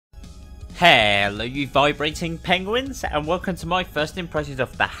Hello you vibrating penguins, and welcome to my first impressions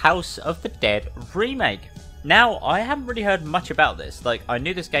of the House of the Dead remake. Now, I haven't really heard much about this. Like, I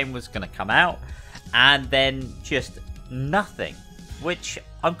knew this game was going to come out, and then just nothing. Which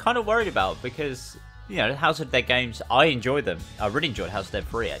I'm kind of worried about because, you know, House of the Dead games, I enjoy them. I really enjoyed House of the Dead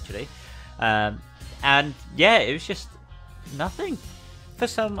 3, actually. And yeah, it was just nothing. For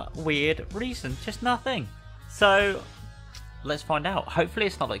some weird reason, just nothing. So let's find out. Hopefully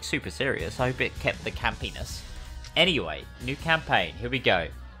it's not like super serious. I hope it kept the campiness. Anyway, new campaign. Here we go.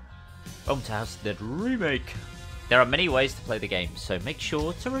 Welcome to House of the Dead Remake. There are many ways to play the game, so make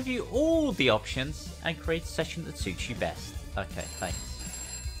sure to review all the options and create a session that suits you best. Okay, thanks.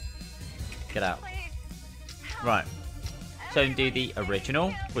 Get out. Right. So do the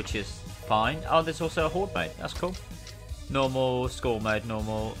original, which is fine. Oh, there's also a horde mode. That's cool. Normal, score mode,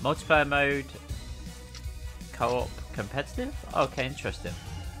 normal, multiplayer mode, co-op, competitive? Okay, interesting.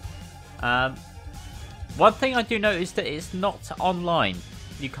 One thing I do notice that it's not online.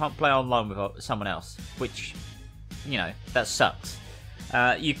 You can't play online with someone else, which, you know, that sucks.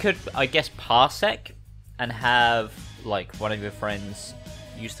 You could, I guess, parsec and have, like, one of your friends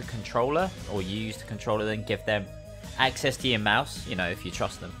use the controller, or you use the controller, then give them access to your mouse, you know, if you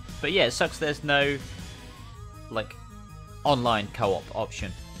trust them. But yeah, it sucks there's no, like, online co-op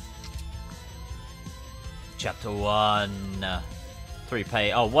option. Chapter 1. 3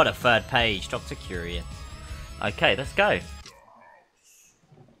 page. Oh, what a third page. Dr. Curian. Okay, let's go.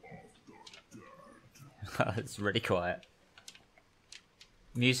 It's really quiet.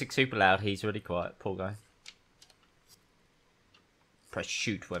 Music super loud. He's really quiet. Poor guy. Press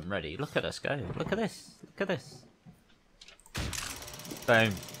shoot when ready. Look at us go. Look at this. Look at this.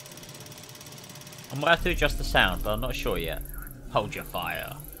 Boom. I might have to adjust the sound, but I'm not sure yet. Hold your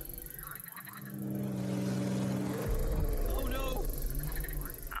fire. Oh no!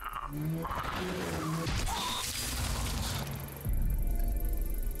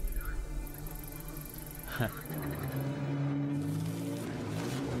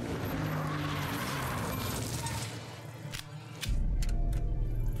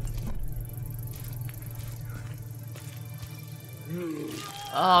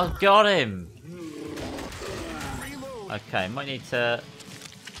 Oh, got him! Okay, might need to...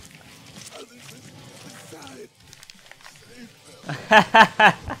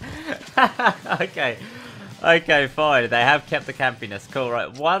 Okay. Okay, fine. They have kept the campiness. Cool,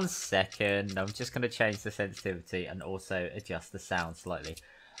 right. 1 second. I'm just going to change the sensitivity and also adjust the sound slightly.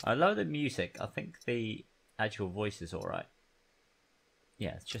 I lower the music. I think the actual voice is alright.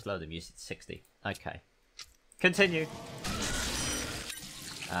 Yeah, it's just lower the music to 60. Okay. Continue.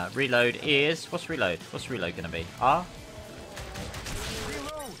 Reload is... What's reload? What's reload going to be? R?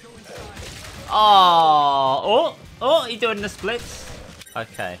 Oh! Oh! He's doing the splits.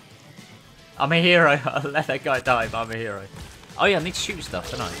 Okay. I'm a hero. I'll let that guy die, but I'm a hero. Oh yeah, I need to shoot stuff,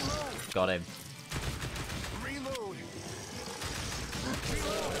 don't I? Got him.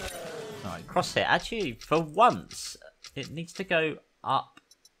 Alright, crosshair. Actually, for once, it needs to go up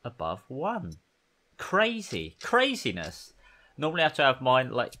above 1. Crazy. Craziness. Normally I have to have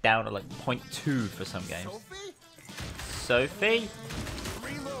mine like down at like 0.2 for some games. Sophie?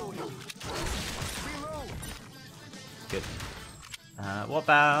 Good. What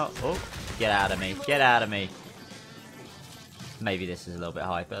about... Oh, get out of me. Get out of me. Maybe this is a little bit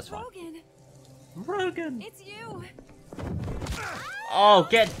high, but that's fine. Rogan! It's you! Oh,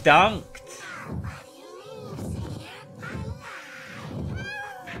 get dunked!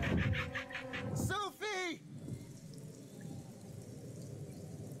 Sophie!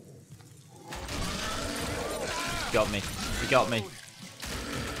 Got me. You got me.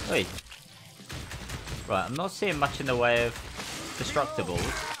 Wait. Right, I'm not seeing much in the way of destructibles.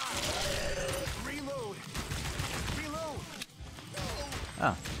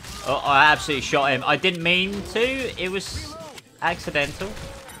 Oh. Oh, I absolutely shot him. I didn't mean to. It was accidental.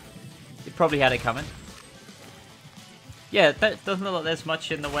 He probably had it coming. Yeah, that doesn't look like there's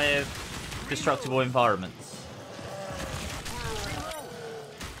much in the way of destructible environments.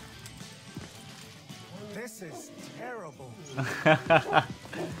 This is terrible.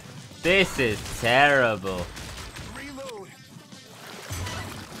 This is terrible. Reload.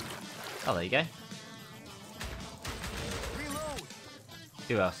 Oh, there you go. Reload.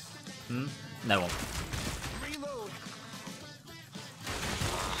 Who else? Hmm? No one. Reload.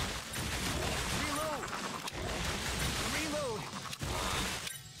 Reload. Reload.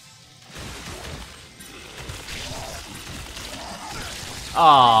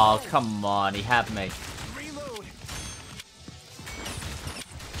 Oh, come on. He had me. Reload.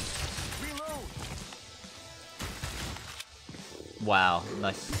 Reload. Wow,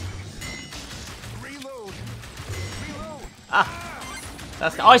 nice.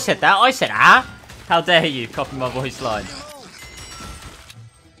 I said that. I said ah. How dare you copy my voice line?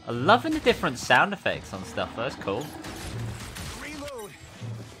 I'm loving the different sound effects on stuff. That's cool. Reload.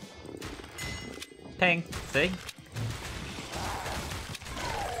 Ping. See?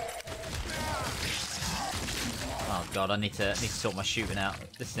 Oh god, I need to sort my shooting out.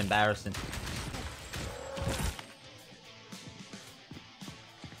 This is embarrassing.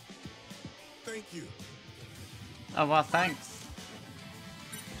 Thank you. Oh well, thanks.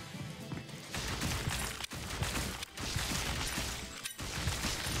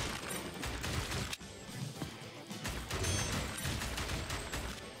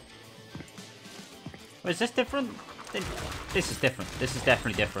 Wait, is this different? This is different. This is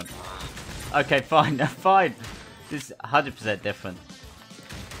definitely different. Okay, fine, fine. This is 100% different.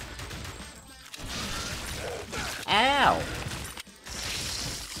 Ow!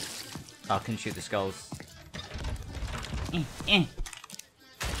 Oh, I can shoot the skulls.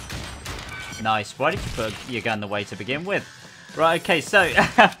 Nice. Why did you put your gun away to begin with? Right, okay, so...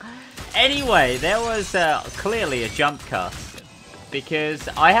 anyway, there was clearly a jump cut. Because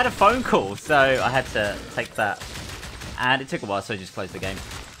I had a phone call, so I had to take that. And it took a while, so I just closed the game.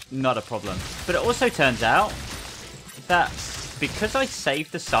 Not a problem. But it also turns out that because I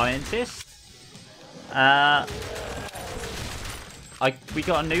saved the scientist, we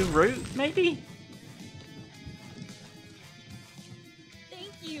got a new route, maybe?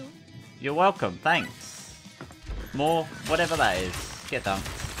 Thank you. You're welcome, thanks. More, whatever that is. Get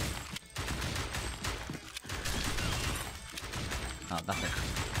dunked. Oh, nothing.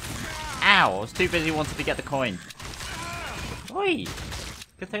 Ow, I was too busy wanting to get the coin. Oi!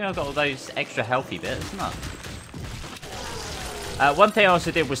 Good thing I got all those extra healthy bits, isn't it? One thing I also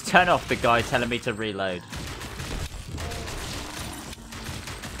did was turn off the guy telling me to reload.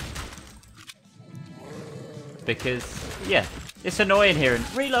 Because, yeah, it's annoying hearing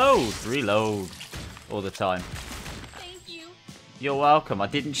reload, reload all the time. Thank you. You're welcome, I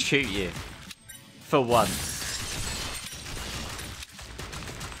didn't shoot you. For once.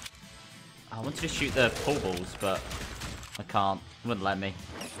 I wanted to shoot the pool balls, but I can't. It wouldn't let me.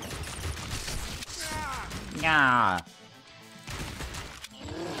 Nah.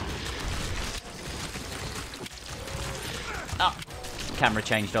 Oh, camera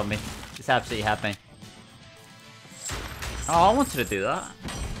changed on me. It's absolutely had me. Oh, I wanted to do that.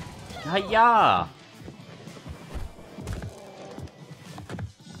 Hiya!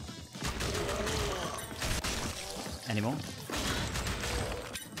 Any more?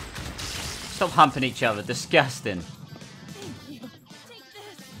 Stop humping each other. Disgusting. Thank you. Take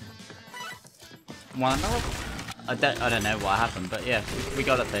this. One. I don't know what happened, but yeah, we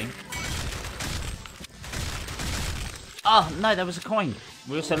got a thing. Oh no, there was a coin.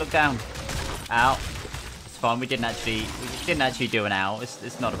 We also looked down. Ow. It's fine. We didn't actually do an ow.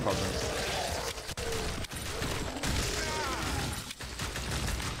 It's not a problem.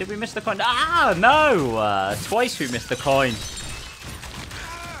 Did we miss the coin? Ah no! Twice we missed the coin.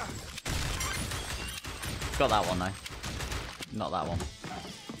 Got that one though. Not that one.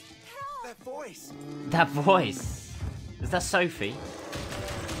 That voice. That voice. Is that Sophie?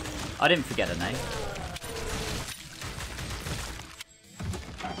 I didn't forget her name.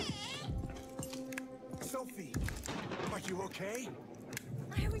 Sophie, are you okay?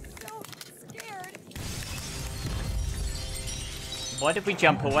 I was so scared. Why did we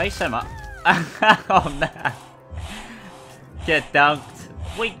jump away so much? Oh no. Get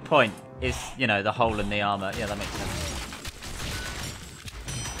dunked. Weak point is, you know, the hole in the armor. Yeah, that makes sense.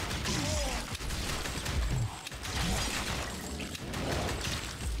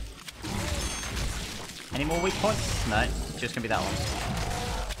 Any more weak points? No, it's just gonna be that one.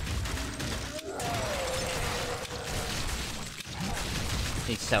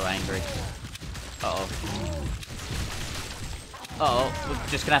 He's so angry. Uh-oh. Uh-oh, we're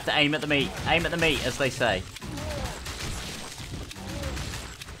just gonna have to aim at the meat. Aim at the meat, as they say.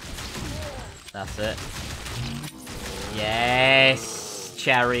 That's it. Yes!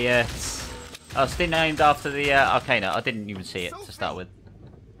 Chariots! Oh, it's still named after the Arcana. I didn't even see it to start with.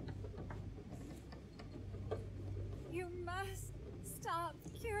 You must stop,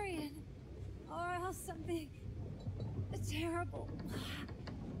 Curian, or else something terrible.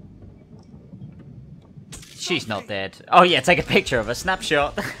 She's not dead. Oh yeah, take a picture of her.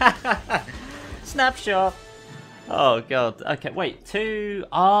 Snapshot. Snapshot. Oh god. Okay, wait. Two.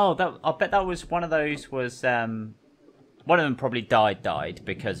 Oh, that. I bet that was one of those. Was one of them probably died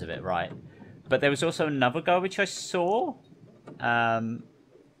because of it, right? But there was also another guy which I saw. Who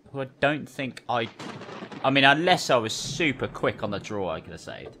I don't think I mean, unless I was super quick on the draw, I could have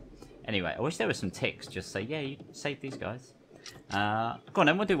saved. Anyway, I wish there were some ticks. Just say, yeah, you saved these guys. Go on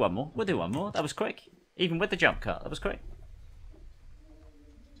then, we'll do one more. We'll do one more. That was quick. Even with the jump cut, that was quick.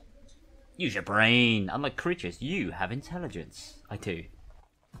 Use your brain. Unlike creatures, you have intelligence. I do.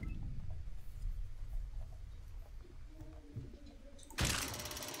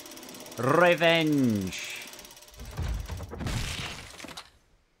 Revenge.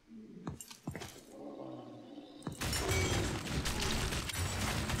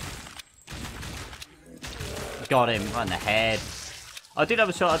 Got him right in the head. I did have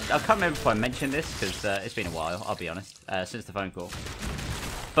a shot. I can't remember if I mentioned this because it's been a while. I'll be honest, since the phone call.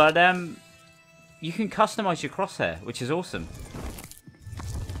 But you can customize your crosshair, which is awesome.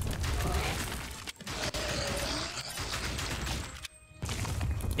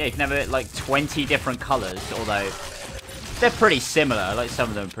 Yeah, you can have it like 20 different colors, although they're pretty similar. Like some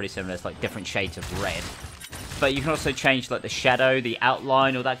of them are pretty similar. It's like different shades of red. But you can also change like the shadow, the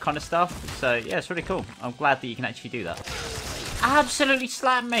outline, all that kind of stuff. So yeah, it's really cool. I'm glad that you can actually do that. Absolutely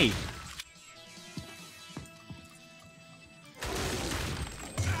slapped me.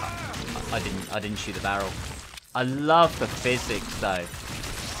 I didn't shoot the barrel. I love the physics though.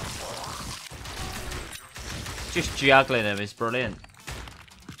 Just juggling them is brilliant.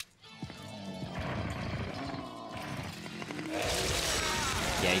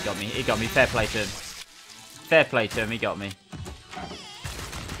 Yeah, he got me. He got me. Fair play to him. Fair play to him. He got me.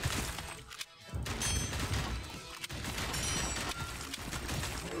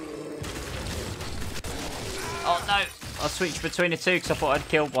 Oh no! I switched between the two because I thought I'd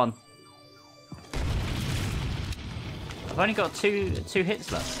killed one. I've only got two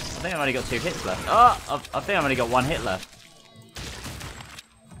hits left. I think I've only got 2 hits left. Oh! I think I've only got 1 hit left.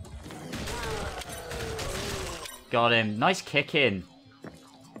 Got him. Nice kick in.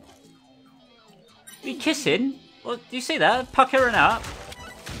 Are you kissing? Well, do you see that? Puckering up.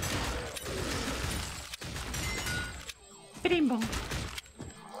 Bing bong.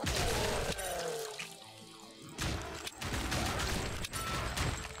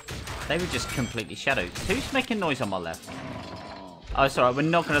 They were just completely shadowed. Who's making noise on my left? Oh, it's alright. We're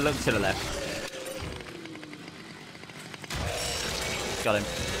not going to look to the left. Got him.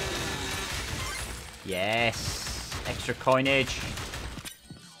 Yes. Extra coinage.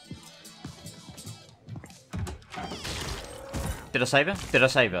 Did I save her? Did I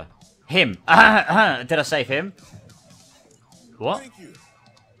save her? Him. Did I save him? What?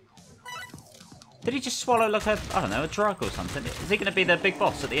 Did he just swallow like a, I don't know, a drug or something? Is he going to be the big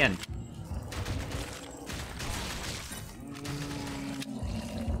boss at the end?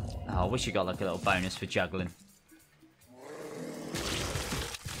 Oh, I wish you got like a little bonus for juggling.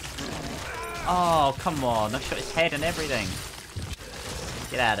 Oh, come on. I shot his head and everything.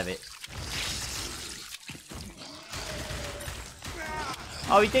 Get out of it.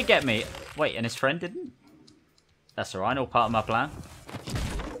 Oh, he did get me. Wait, and his friend didn't? That's alright, all part of my plan.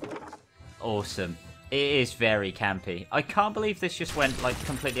 Awesome. It is very campy. I can't believe this just went like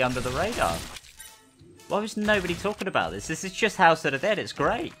completely under the radar. Why was nobody talking about this? This is just House of the Dead. It's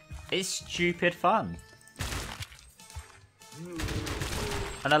great. It's stupid fun.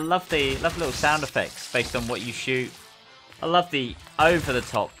 And I love the little sound effects based on what you shoot. I love the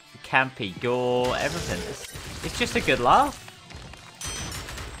over-the-top, campy gore, everything. It's just a good laugh.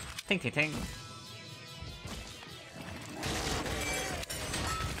 Ting ting ting.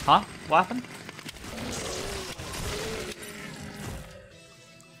 Huh? What happened?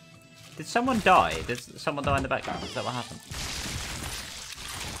 Did someone die? Did someone die in the background? Is that what happened?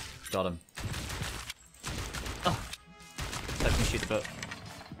 Got him. Oh. Let me shoot the book.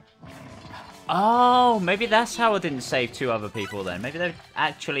 Oh, maybe that's how I didn't save 2 other people then. Maybe they're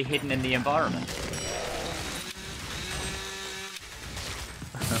actually hidden in the environment.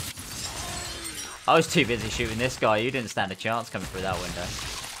 I was too busy shooting this guy. You didn't stand a chance coming through that window.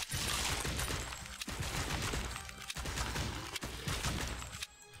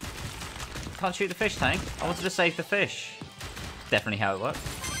 Can't shoot the fish tank. I wanted to save the fish. Definitely how it worked.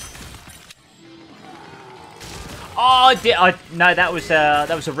 Oh, no, that was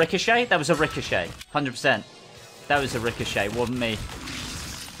a ricochet. That was a ricochet. 100%. That was a ricochet. Wasn't me.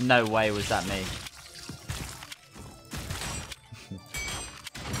 No way was that me.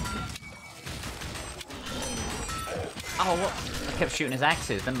 Oh, what? I kept shooting his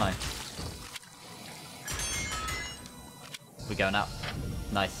axes, didn't I? We're going up.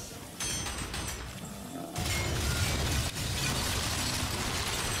 Nice.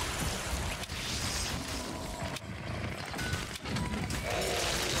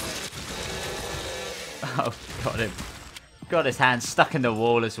 Oh, got him. Got his hand stuck in the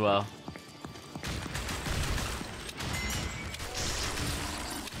wall as well.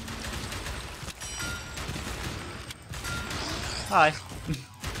 Hi.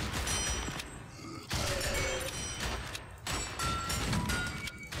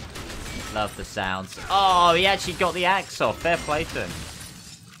 Love the sounds. Oh, he actually got the axe off. Fair play to him.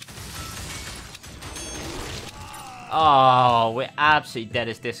 Oh, we're absolutely dead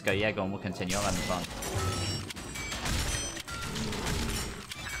as disco. Yeah, go on, we'll continue. I'm having fun.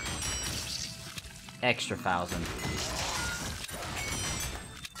 Extra 1,000.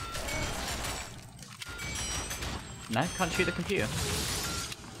 No, can't shoot the computer.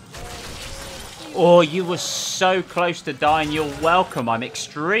 Oh, you were so close to dying. You're welcome. I'm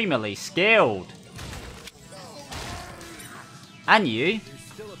extremely skilled. And you? They're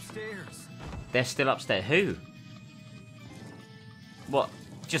still upstairs. They're still upstairs. Who? What?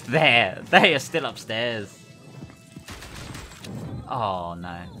 Just there. They are still upstairs. Oh,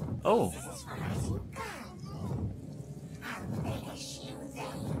 no. Oh.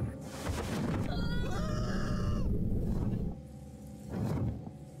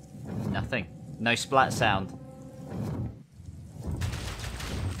 Nothing. No splat sound.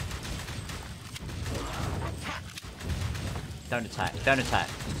 Don't attack. Don't attack.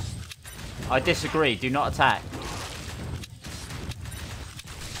 I disagree. Do not attack.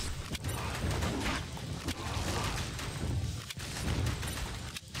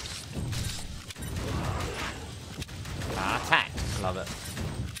 Attack. Love it.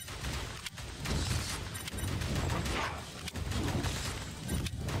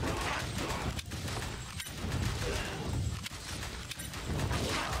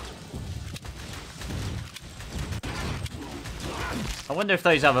 I wonder if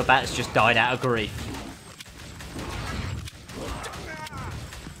those other bats just died out of grief.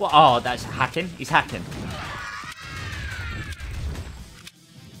 What? Oh, that's hacking? He's hacking.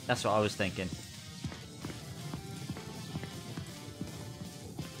 That's what I was thinking.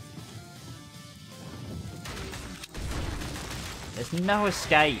 There's no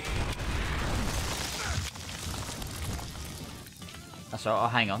escape. That's alright, I'll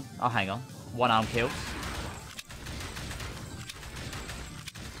hang on. I'll hang on. One arm kills.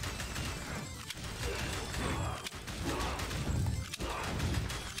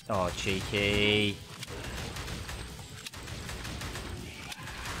 Oh, cheeky.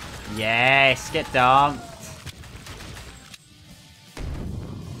 Yes, get dumped.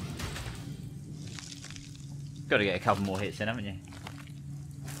 Got to get a couple more hits in, haven't you?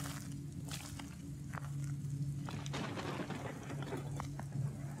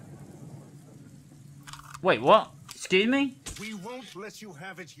 Wait, what? Excuse me? We won't let you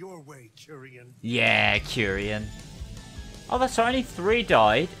have it your way, Curian. Yeah, Curian. Oh, that's right, only 3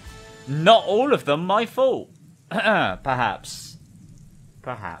 died. Not all of them my fault. Perhaps.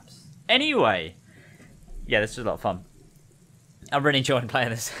 Perhaps. Anyway. Yeah, this was a lot of fun. I'm really enjoying playing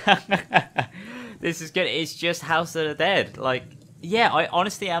this. This is good. It's just House of the Dead. Like, yeah, I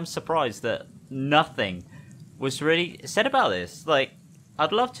honestly am surprised that nothing was really said about this. Like,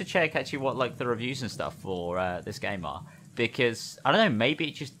 I'd love to check actually what like the reviews and stuff for this game are. Because, I don't know, maybe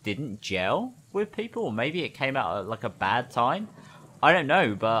it just didn't gel with people. Or maybe it came out at like a bad time. I don't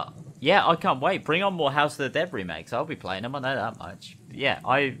know, but yeah, I can't wait. Bring on more House of the Dead remakes. I'll be playing them, I know that much. But yeah,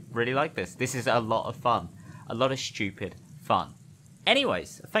 I really like this. This is a lot of fun. A lot of stupid fun.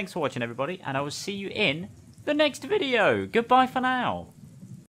 Anyways, thanks for watching everybody, and I will see you in the next video. Goodbye for now.